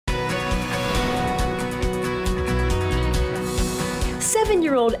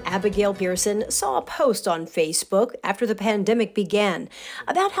7-year-old Abigail Pearson saw a post on Facebook after the pandemic began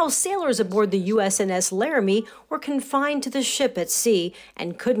about how sailors aboard the USNS Laramie were confined to the ship at sea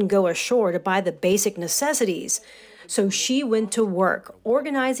and couldn't go ashore to buy the basic necessities. So she went to work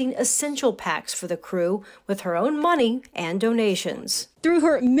organizing essential packs for the crew with her own money and donations. Through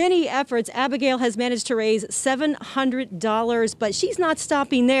her many efforts, Abigail has managed to raise $700, but she's not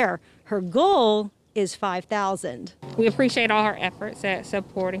stopping there. Her goal is $5,000. We appreciate all her efforts at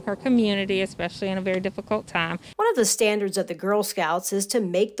supporting her community, especially in a very difficult time. One of the standards of the Girl Scouts is to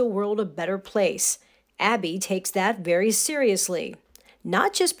make the world a better place. Abby takes that very seriously.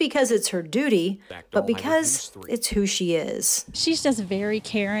 Not just because it's her duty, but because it's who she is. She's just very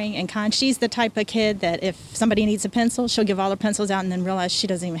caring and kind. She's the type of kid that if somebody needs a pencil, she'll give all her pencils out and then realize she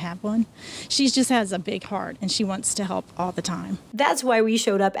doesn't even have one. She just has a big heart and she wants to help all the time. That's why we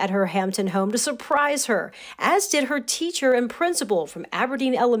showed up at her Hampton home to surprise her, as did her teacher and principal from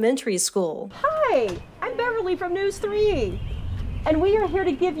Aberdeen Elementary School. Hi, I'm Beverly from News 3. And we are here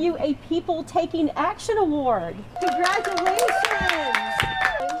to give you a People Taking Action Award. Congratulations!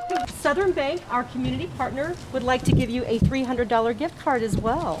 Southern Bank, our community partner, would like to give you a $300 gift card as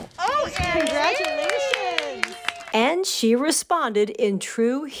well. Oh, Congratulations! And she responded in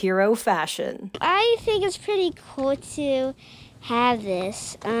true hero fashion. I think it's pretty cool to have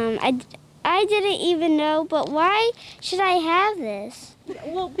this. I didn't even know, but why should I have this?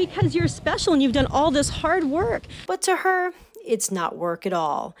 Well, because you're special and you've done all this hard work. But to her, it's not work at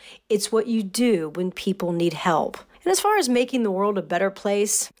all. It's what you do when people need help. And as far as making the world a better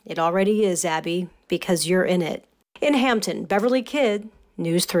place, it already is, Abby, because you're in it. In Hampton, Beverly Kidd,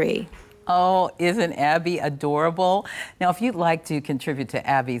 News 3. Oh, isn't Abby adorable? Now, if you'd like to contribute to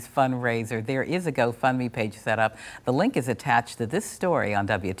Abby's fundraiser, there is a GoFundMe page set up. The link is attached to this story on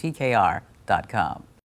WTKR.com.